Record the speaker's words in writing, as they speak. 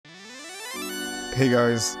Hey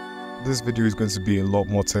guys, this video is going to be a lot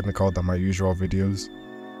more technical than my usual videos.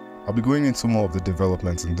 I'll be going into more of the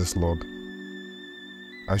developments in this log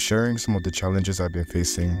and sharing some of the challenges I've been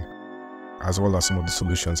facing as well as some of the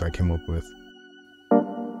solutions I came up with.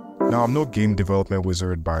 Now, I'm no game development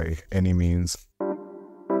wizard by any means,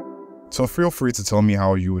 so feel free to tell me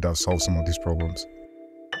how you would have solved some of these problems.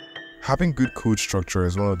 Having good code structure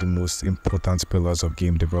is one of the most important pillars of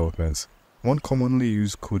game development. One commonly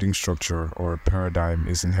used coding structure or paradigm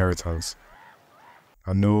is inheritance.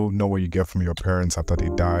 I know not what you get from your parents after they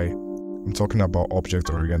die. I'm talking about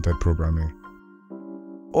object-oriented programming.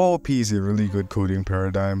 OOP is a really good coding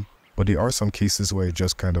paradigm, but there are some cases where it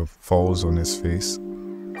just kind of falls on its face.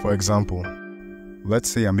 For example, let's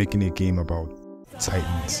say I'm making a game about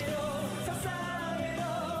Titans.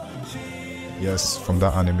 Yes, from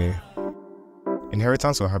that anime.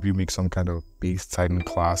 Inheritance will help you make some kind of base Titan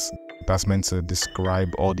class that's meant to describe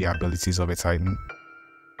all the abilities of a Titan.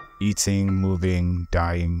 Eating, moving,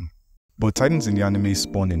 dying. But Titans in the anime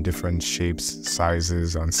spawn in different shapes,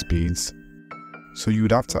 sizes, and speeds. So you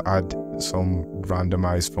would have to add some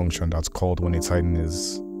randomized function that's called when a Titan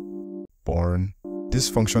is born. This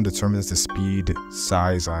function determines the speed,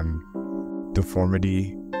 size, and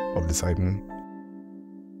deformity of the Titan.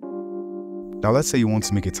 Now let's say you want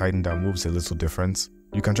to make a Titan that moves a little different.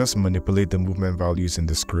 You can just manipulate the movement values in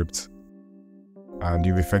the script, and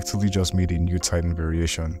you've effectively just made a new Titan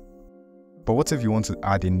variation. But what if you want to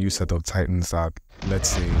add a new set of Titans that, let's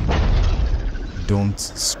say, don't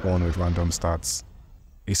spawn with random stats?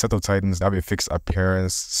 A set of Titans that have a fixed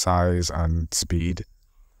appearance, size, and speed.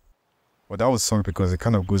 Well, that would suck because it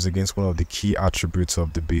kind of goes against one of the key attributes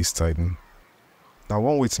of the base Titan. Now,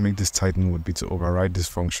 one way to make this Titan would be to override this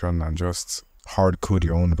function and just hard code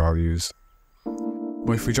your own values.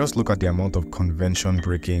 But if we just look at the amount of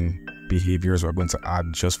convention-breaking behaviors we're going to add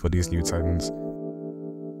just for these new Titans,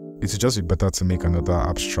 it would just be better to make another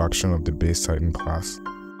abstraction of the base Titan class.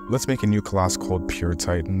 Let's make a new class called Pure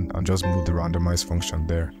Titan and just move the randomize function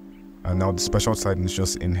there. And now the special Titans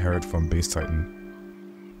just inherit from base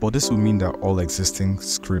Titan. But this would mean that all existing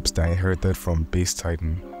scripts that inherited from base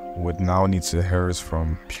Titan would now need to inherit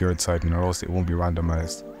from Pure Titan, or else it won't be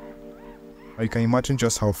randomized. Now you can imagine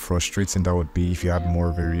just how frustrating that would be if you had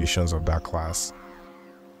more variations of that class.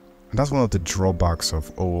 And that's one of the drawbacks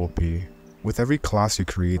of OOP. With every class you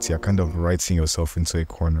create, you're kind of writing yourself into a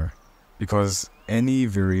corner, because any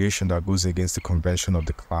variation that goes against the convention of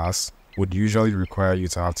the class would usually require you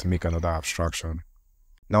to have to make another abstraction.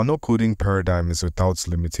 Now, no coding paradigm is without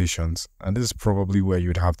limitations, and this is probably where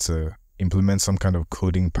you'd have to implement some kind of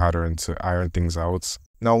coding pattern to iron things out.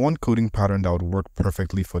 Now, one coding pattern that would work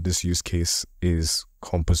perfectly for this use case is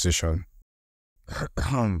composition.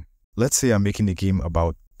 Let's say I'm making a game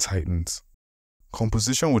about Titans.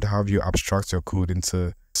 Composition would have you abstract your code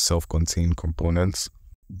into self-contained components.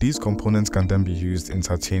 These components can then be used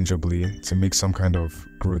interchangeably to make some kind of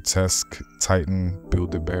grotesque Titan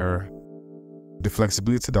Build-A-Bear. The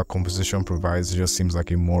flexibility that composition provides just seems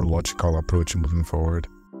like a more logical approach moving forward.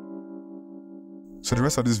 So the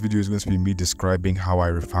rest of this video is going to be me describing how I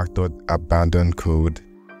refactored abandoned code.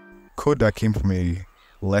 Code that came from a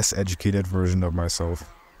less educated version of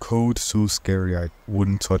myself. Code so scary I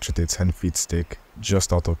wouldn't touch with a 10-feet stick,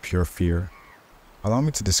 just out of pure fear. Allow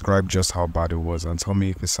me to describe just how bad it was and tell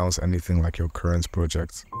me if it sounds anything like your current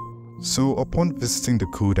project. So upon visiting the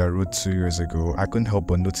code I wrote 2 years ago, I couldn't help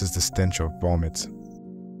but notice the stench of vomit.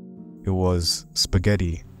 It was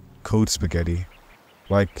spaghetti. Code spaghetti.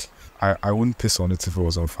 Like, I wouldn't piss on it if it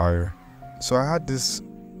was on fire. So I had this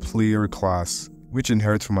player class, which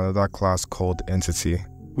inherits from another class called entity,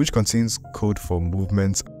 which contains code for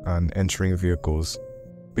movement and entering vehicles.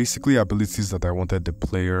 Basically abilities that I wanted the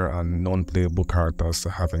player and non-playable characters to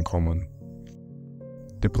have in common.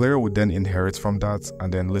 The player would then inherit from that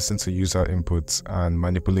and then listen to user inputs and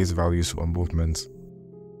manipulate values for movement,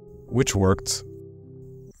 which worked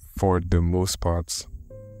for the most part.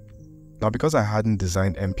 Now, because I hadn't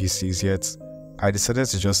designed NPCs yet, I decided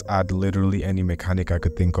to just add literally any mechanic I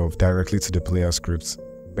could think of directly to the player script.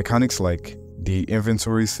 Mechanics like the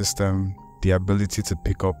inventory system, the ability to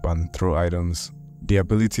pick up and throw items, the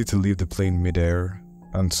ability to leave the plane midair,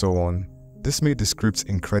 and so on. This made the script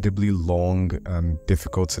incredibly long and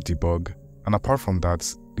difficult to debug. And apart from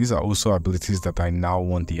that, these are also abilities that I now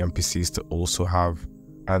want the NPCs to also have,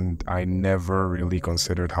 and I never really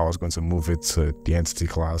considered how I was going to move it to the entity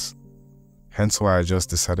class. Hence why I just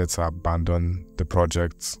decided to abandon the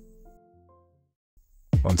project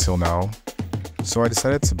until now. So I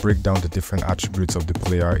decided to break down the different attributes of the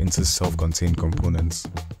player into self-contained components.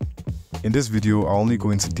 In this video, I'll only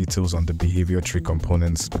go into details on the behavior tree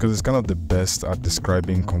components because it's kind of the best at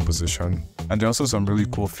describing composition. And there are also some really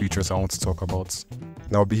cool features I want to talk about.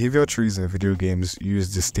 Now, behavior trees in video games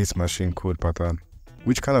use the state machine code pattern,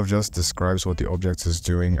 which kind of just describes what the object is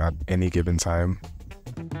doing at any given time.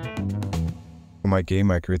 For my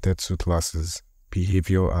game, I created two classes,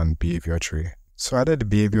 behavior and behavior tree. So I added the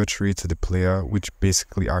behavior tree to the player, which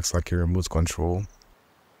basically acts like a remote control.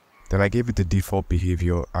 Then I gave it the default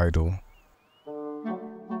behavior idle.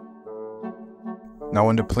 Now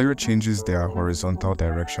when the player changes their horizontal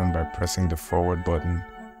direction by pressing the forward button,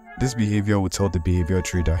 this behavior will tell the behavior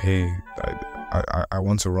tree that, hey, I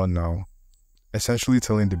want to run now, essentially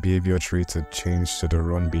telling the behavior tree to change to the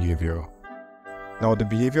run behavior. Now the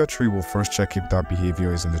behavior tree will first check if that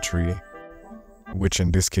behavior is in the tree, which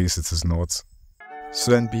in this case it is not.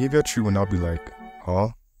 So then behavior tree will now be like,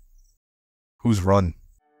 huh? Who's run?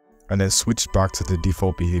 And then switch back to the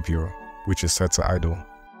default behavior, which is set to idle.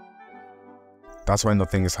 That's why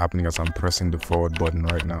nothing is happening as I'm pressing the forward button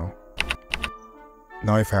right now.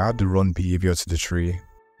 Now if I add the run behavior to the tree,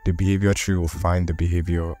 the behavior tree will find the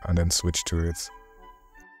behavior and then switch to it.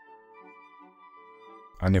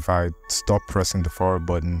 And if I stop pressing the forward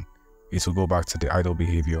button, it will go back to the idle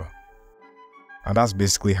behavior. And that's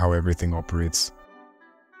basically how everything operates.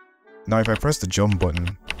 Now if I press the jump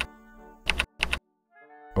button,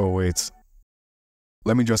 oh wait,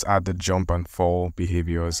 let me just add the jump and fall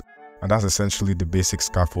behaviors, and that's essentially the basic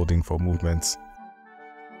scaffolding for movements.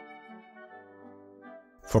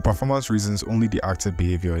 For performance reasons, only the active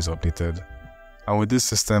behavior is updated. And with this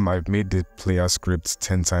system, I've made the player script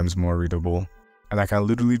 10 times more readable. And I can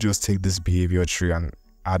literally just take this behavior tree and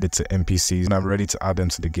add it to NPCs and I'm ready to add them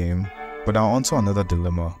to the game. But now onto another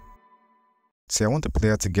dilemma. Say I want the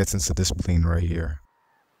player to get into this plane right here.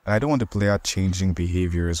 And I don't want the player changing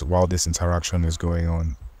behaviors while this interaction is going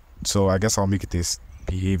on. So I guess I'll make it this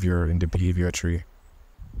behavior in the behavior tree.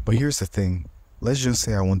 But here's the thing. Let's just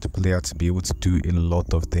say I want the player to be able to do a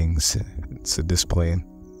lot of things to this plane.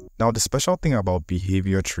 Now the special thing about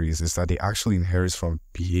behavior trees is that they actually inherit from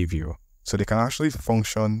behavior. So they can actually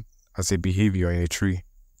function as a behavior in a tree.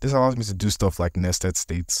 This allows me to do stuff like nested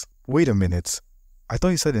states. Wait a minute. I thought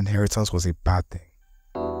you said inheritance was a bad thing.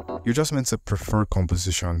 You're just meant to prefer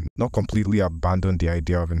composition, not completely abandon the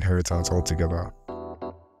idea of inheritance altogether.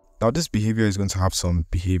 Now this behavior is going to have some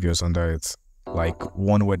behaviors under it, like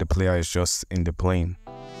one where the player is just in the plane.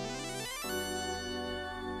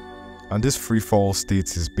 And this free fall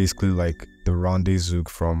state is basically like the rendezvous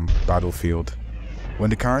from Battlefield.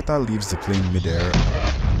 When the character leaves the plane midair,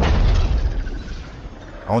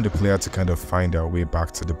 I want the player to kind of find their way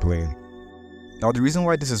back to the plane. Now the reason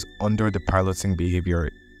why this is under the piloting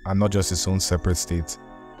behavior and not just its own separate state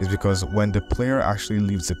is because when the player actually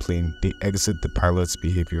leaves the plane, they exit the pilot's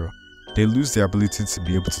behavior. They lose the ability to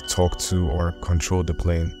be able to talk to or control the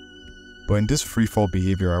plane. But in this freefall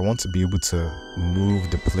behavior, I want to be able to move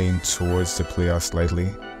the plane towards the player slightly.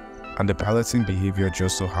 And the piloting behavior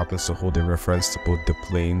just so happens to hold a reference to both the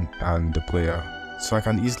plane and the player. So I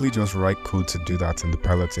can easily just write code to do that in the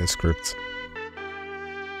piloting script.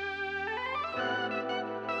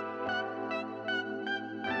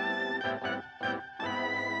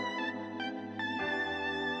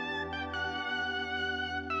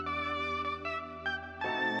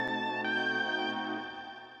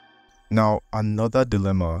 Now, another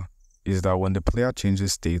dilemma is that when the player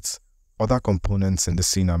changes states, other components in the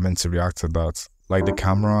scene are meant to react to that, like the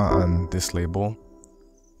camera and this label.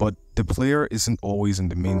 But the player isn't always in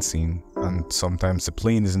the main scene, and sometimes the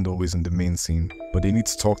plane isn't always in the main scene, but they need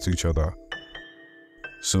to talk to each other.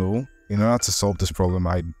 So, in order to solve this problem,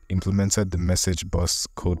 I implemented the message bus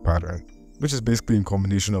code pattern, which is basically a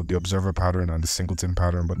combination of the observer pattern and the singleton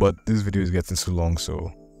pattern, but this video is getting too long,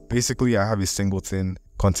 so basically I have a singleton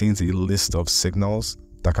contains a list of signals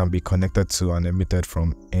that can be connected to and emitted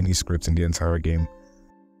from any script in the entire game.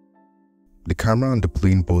 The camera and the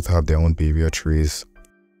plane both have their own behavior trees.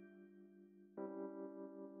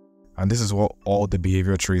 And this is what all the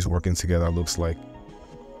behavior trees working together looks like.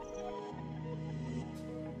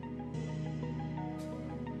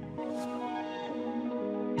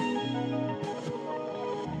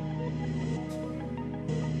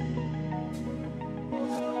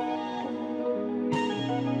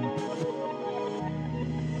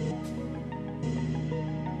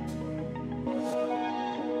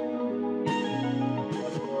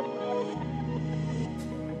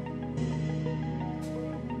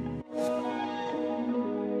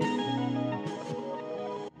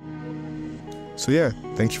 So yeah,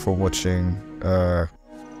 thank you for watching.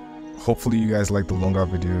 Hopefully you guys like the longer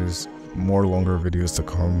videos, more longer videos to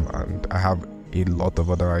come, and I have a lot of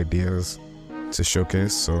other ideas to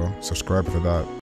showcase, so subscribe for that.